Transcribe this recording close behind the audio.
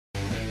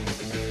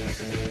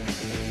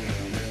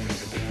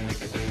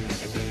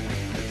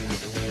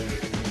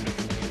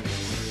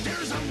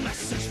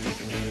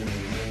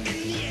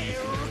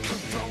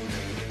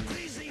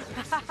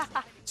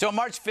So on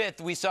March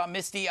 5th, we saw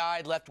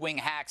misty-eyed left-wing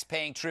hacks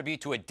paying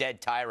tribute to a dead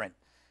tyrant.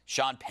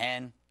 Sean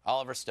Penn,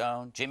 Oliver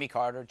Stone, Jimmy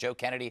Carter, Joe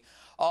Kennedy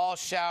all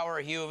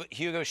shower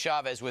Hugo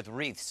Chavez with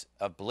wreaths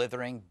of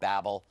blithering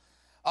babble.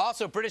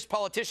 Also, British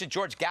politician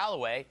George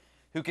Galloway,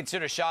 who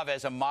considers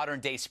Chavez a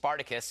modern-day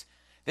Spartacus.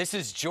 This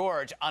is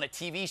George on a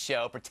TV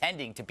show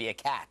pretending to be a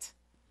cat.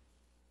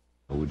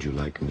 Would you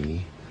like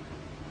me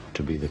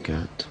to be the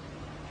cat?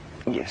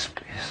 Yes,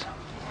 please.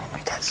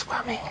 That's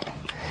mommy.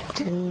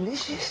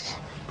 Delicious.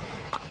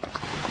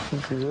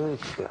 Good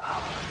girl.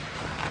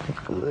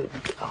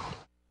 Good girl.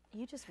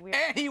 You just weird.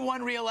 And he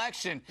won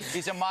re-election.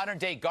 He's a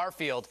modern-day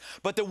Garfield.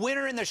 But the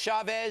winner in the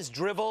Chavez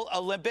Drivel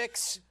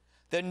Olympics,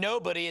 the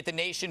nobody at the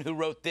Nation who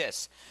wrote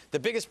this. The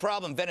biggest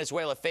problem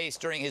Venezuela faced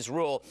during his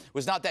rule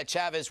was not that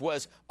Chavez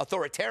was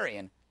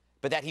authoritarian,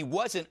 but that he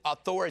wasn't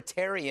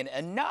authoritarian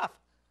enough.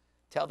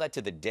 Tell that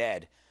to the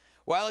dead.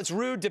 While it's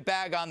rude to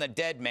bag on the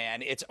dead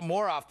man, it's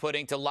more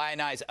off-putting to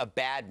lionize a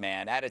bad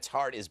man. At its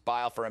heart is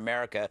bile for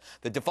America,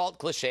 the default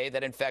cliche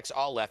that infects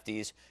all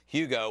lefties.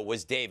 Hugo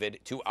was David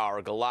to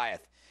our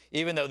Goliath,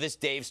 even though this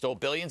Dave stole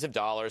billions of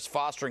dollars,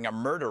 fostering a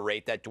murder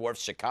rate that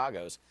dwarfs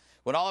Chicago's.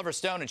 When Oliver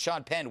Stone and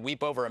Sean Penn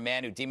weep over a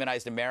man who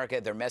demonized America,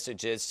 their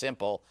message is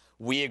simple: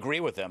 we agree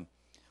with them.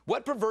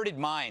 What perverted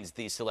minds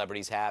these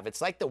celebrities have.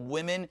 It's like the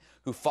women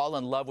who fall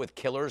in love with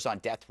killers on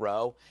death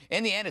row.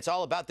 In the end, it's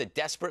all about the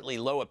desperately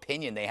low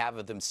opinion they have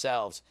of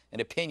themselves, an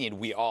opinion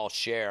we all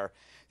share.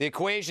 The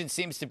equation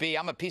seems to be,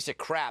 I'm a piece of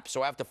crap,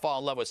 so I have to fall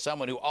in love with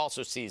someone who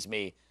also sees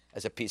me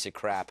as a piece of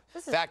crap.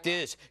 Fact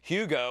is,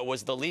 Hugo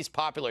was the least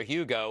popular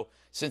Hugo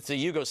since the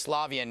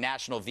Yugoslavian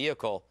national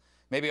vehicle.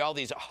 Maybe all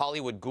these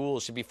Hollywood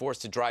ghouls should be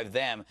forced to drive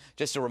them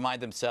just to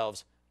remind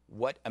themselves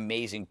what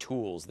amazing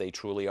tools they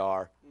truly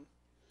are.